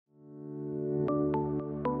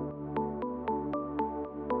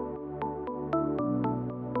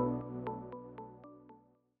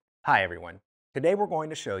Hi everyone. Today we're going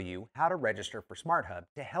to show you how to register for SmartHub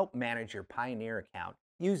to help manage your Pioneer account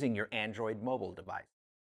using your Android mobile device.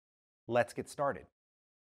 Let's get started.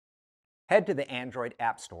 Head to the Android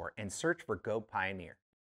App Store and search for Go Pioneer.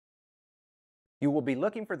 You will be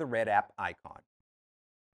looking for the red app icon.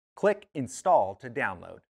 Click Install to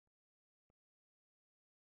download.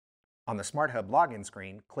 On the SmartHub login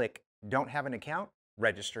screen, click Don't have an account?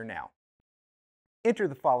 Register now. Enter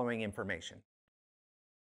the following information: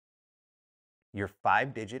 your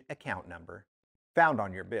 5-digit account number found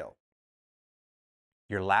on your bill,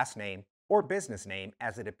 your last name or business name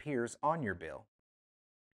as it appears on your bill,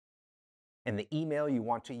 and the email you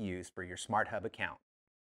want to use for your SmartHub account.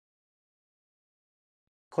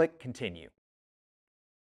 Click Continue.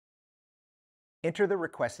 Enter the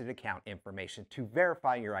requested account information to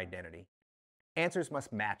verify your identity. Answers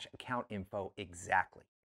must match account info exactly.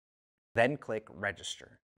 Then click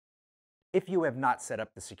Register. If you have not set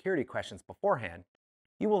up the security questions beforehand,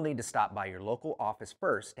 you will need to stop by your local office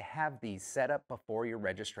first to have these set up before your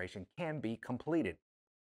registration can be completed.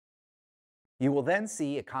 You will then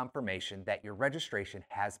see a confirmation that your registration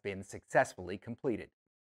has been successfully completed.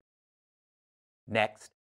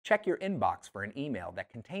 Next, check your inbox for an email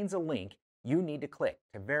that contains a link you need to click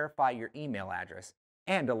to verify your email address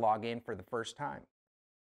and to log in for the first time.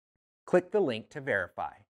 Click the link to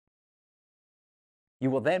verify. You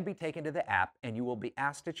will then be taken to the app and you will be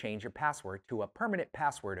asked to change your password to a permanent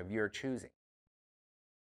password of your choosing.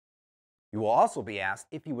 You will also be asked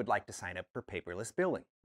if you would like to sign up for paperless billing.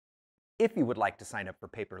 If you would like to sign up for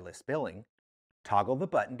paperless billing, toggle the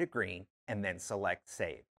button to green and then select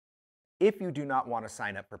Save. If you do not want to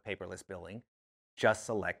sign up for paperless billing, just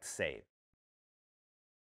select Save.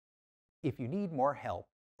 If you need more help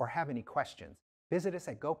or have any questions, visit us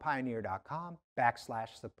at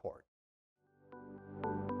gopioneer.com/support.